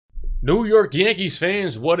New York Yankees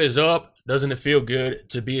fans, what is up? Doesn't it feel good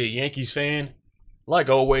to be a Yankees fan? Like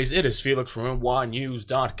always, it is Felix from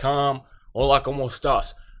NYYNEWS.com. Hola, ¿cómo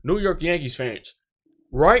estás? New York Yankees fans,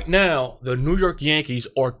 right now, the New York Yankees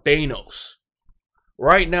are Thanos.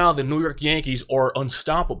 Right now, the New York Yankees are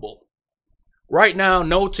unstoppable. Right now,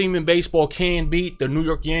 no team in baseball can beat the New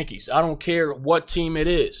York Yankees. I don't care what team it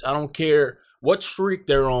is. I don't care what streak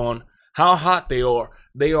they're on, how hot they are.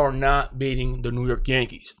 They are not beating the New York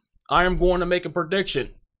Yankees. I am going to make a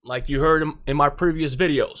prediction, like you heard in my previous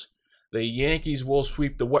videos. The Yankees will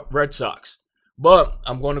sweep the Red Sox. But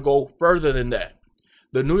I'm going to go further than that.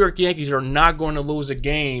 The New York Yankees are not going to lose a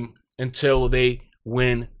game until they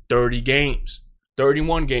win 30 games,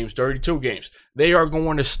 31 games, 32 games. They are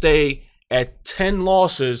going to stay at 10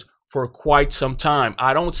 losses for quite some time.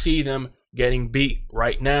 I don't see them getting beat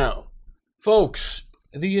right now. Folks,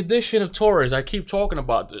 the addition of Torres, I keep talking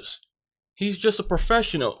about this. He's just a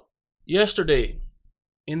professional. Yesterday,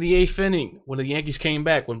 in the 8th inning, when the Yankees came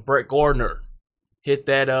back, when Brett Gardner hit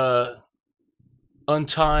that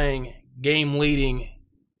untying, game-leading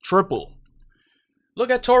triple. Look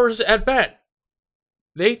at Torres at bat.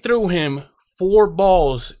 They threw him 4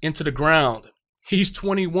 balls into the ground. He's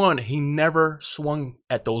 21. He never swung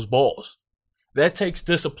at those balls. That takes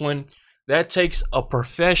discipline. That takes a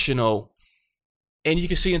professional. And you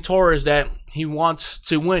can see in Torres that he wants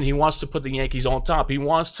to win. He wants to put the Yankees on top. He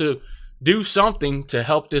wants to do something to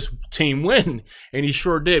help this team win. And he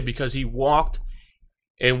sure did, because he walked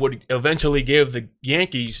and would eventually give the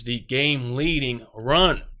Yankees the game-leading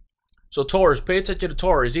run. So Torres, pay attention to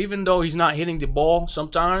Torres. Even though he's not hitting the ball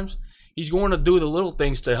sometimes, he's going to do the little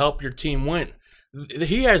things to help your team win.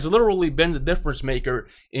 He has literally been the difference maker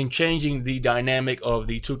in changing the dynamic of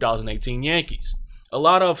the 2018 Yankees. A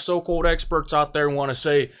lot of so-called experts out there want to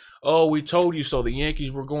say, oh, we told you so. The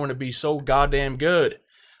Yankees were going to be so goddamn good.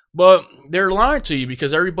 But they're lying to you,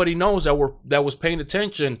 because everybody knows that was paying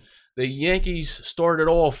attention. The Yankees started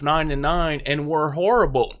off 9-9 and were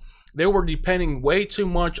horrible. They were depending way too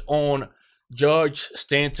much on Judge,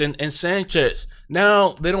 Stanton, and Sanchez. Now,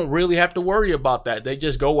 they don't really have to worry about that. They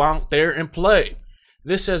just go out there and play.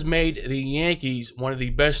 This has made the Yankees one of the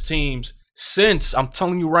best teams since, I'm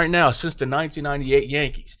telling you right now, since the 1998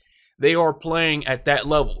 Yankees. They are playing at that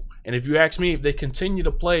level. And if you ask me, if they continue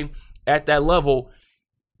to play at that level,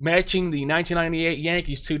 matching the 1998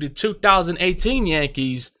 Yankees to the 2018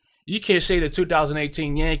 Yankees, you can't say the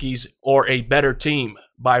 2018 Yankees are a better team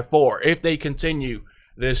by far if they continue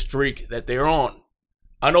this streak that they're on.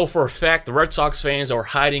 I know for a fact the Red Sox fans are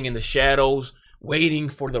hiding in the shadows, waiting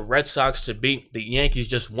for the Red Sox to beat the Yankees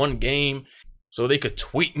just one game so they could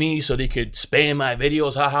tweet me, so they could spam my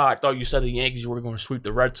videos. Haha, I thought you said the Yankees were going to sweep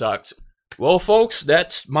the Red Sox. Well, folks,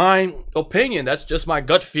 that's my opinion. That's just my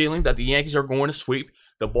gut feeling that the Yankees are going to sweep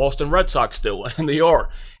the Boston Red Sox still, and they are.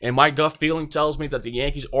 And my gut feeling tells me that the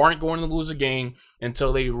Yankees aren't going to lose a game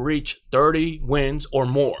until they reach 30 wins or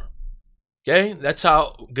more. Okay? That's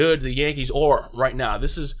how good the Yankees are right now.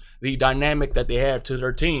 This is the dynamic that they have to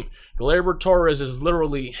their team. Gleyber Torres is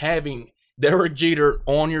literally having Derek Jeter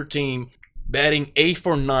on your team, batting 8th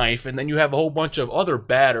or 9th, and then you have a whole bunch of other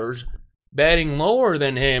batters batting lower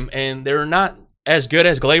than him, and they're not as good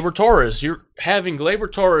as Gleyber Torres. You're having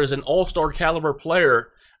Gleyber Torres, an all-star caliber player,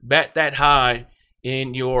 bat that high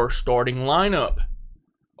in your starting lineup.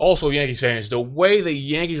 Also, Yankees fans, the way the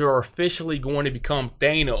Yankees are officially going to become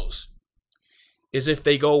Thanos is if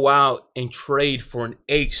they go out and trade for an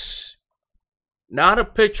ace. Not a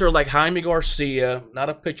pitcher like Jaime Garcia, not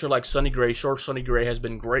a pitcher like Sonny Gray. Sure, Sonny Gray has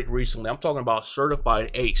been great recently. I'm talking about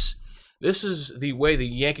certified ace. This is the way the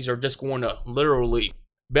Yankees are just going to literally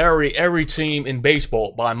bury every team in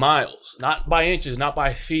baseball by miles. Not by inches, not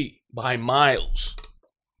by feet, by miles.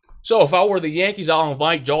 So if I were the Yankees, I'll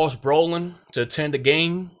invite Josh Brolin to attend the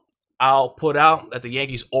game. I'll put out that the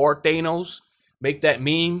Yankees are Thanos. Make that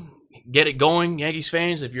meme. Get it going, Yankees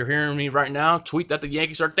fans. If you're hearing me right now, tweet that the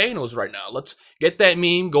Yankees are Thanos right now. Let's get that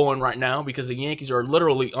meme going right now, because the Yankees are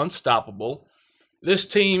literally unstoppable. This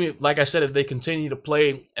team, like I said, if they continue to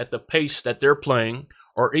play at the pace that they're playing,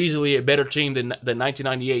 are easily a better team than the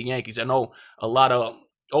 1998 Yankees. I know a lot of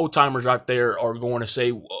old-timers out there are going to say,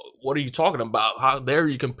 what are you talking about? How dare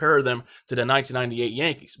you compare them to the 1998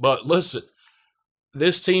 Yankees? But listen,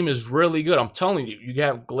 this team is really good. I'm telling you. You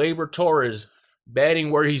have Gleyber Torres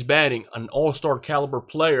batting where he's batting, an all-star caliber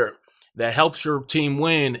player that helps your team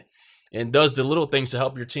win and does the little things to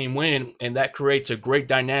help your team win, and that creates a great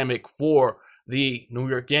dynamic for the New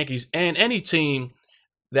York Yankees and any team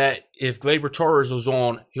that if Gleyber Torres was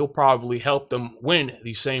on, he'll probably help them win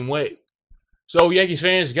the same way. So, Yankees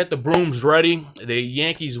fans, get the brooms ready. The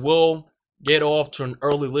Yankees will get off to an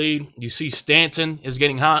early lead. You see Stanton is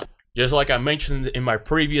getting hot. Just like I mentioned in my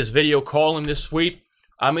previous video calling this sweep.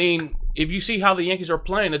 I mean, if you see how the Yankees are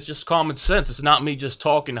playing, it's just common sense. It's not me just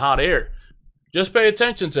talking hot air. Just pay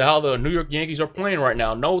attention to how the New York Yankees are playing right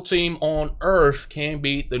now. No team on earth can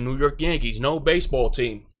beat the New York Yankees. No baseball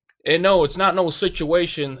team. And no, it's not no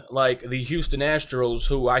situation like the Houston Astros,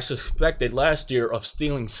 who I suspected last year of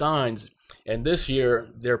stealing signs. And this year,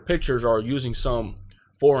 their pitchers are using some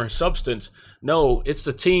foreign substance. No, it's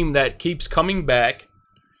the team that keeps coming back.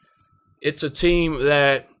 It's a team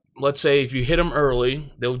that, let's say, if you hit them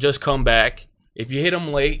early, they'll just come back. If you hit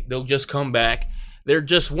them late, they'll just come back. They're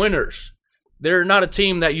just winners. They're not a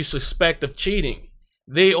team that you suspect of cheating.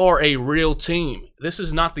 They are a real team. This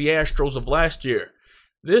is not the Astros of last year.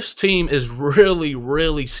 This team is really,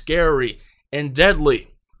 really scary and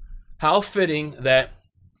deadly. How fitting that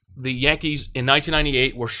the Yankees in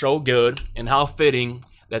 1998 were so good, and how fitting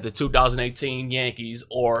that the 2018 Yankees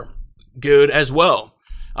are good as well.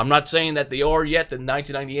 I'm not saying that they are yet the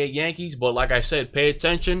 1998 Yankees, but like I said, pay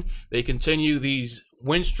attention. They continue these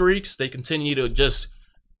win streaks. They continue to just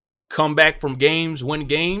come back from games, win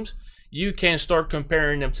games. You can't start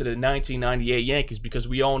comparing them to the 1998 Yankees, because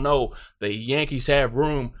we all know the Yankees have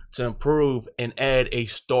room to improve and add a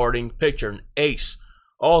starting pitcher, an ace.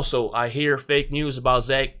 Also, I hear fake news about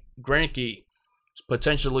Zack Greinke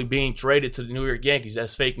potentially being traded to the New York Yankees.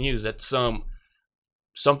 That's fake news. That's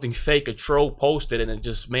something fake a troll posted, and it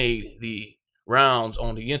just made the rounds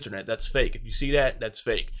on the internet. That's fake. If you see that, that's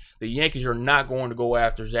fake. The Yankees are not going to go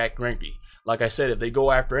after Zack Greinke. Like I said, if they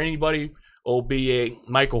go after anybody, it'll be a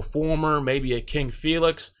Michael Fulmer, maybe a King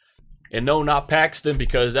Felix. And no, not Paxton,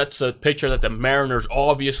 because that's a pitcher that the Mariners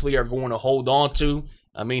obviously are going to hold on to.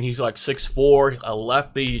 I mean, he's like 6'4", a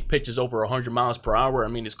lefty, pitches over 100 miles per hour. I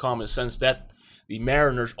mean, it's common sense that the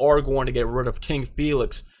Mariners are going to get rid of King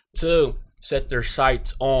Felix to set their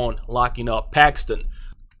sights on locking up Paxton.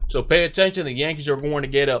 So pay attention. The Yankees are going to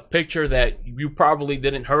get a pitcher that you probably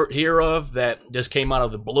didn't hear of, that just came out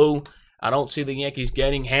of the blue. I don't see the Yankees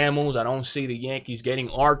getting Hamels. I don't see the Yankees getting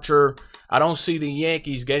Archer. I don't see the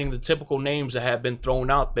Yankees getting the typical names that have been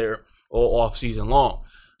thrown out there all offseason long.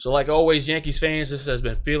 So like always, Yankees fans, this has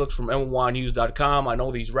been Felix from NYYNEWS.com. I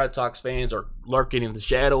know these Red Sox fans are lurking in the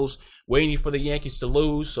shadows, waiting for the Yankees to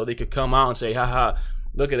lose so they could come out and say, haha,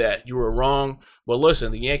 look at that, you were wrong. But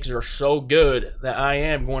listen, the Yankees are so good that I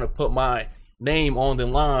am going to put my name on the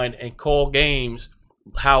line and call games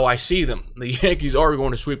how I see them. The Yankees are going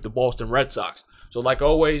to sweep the Boston Red Sox. So like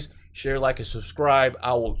always, share, like, and subscribe.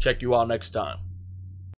 I will check you out next time.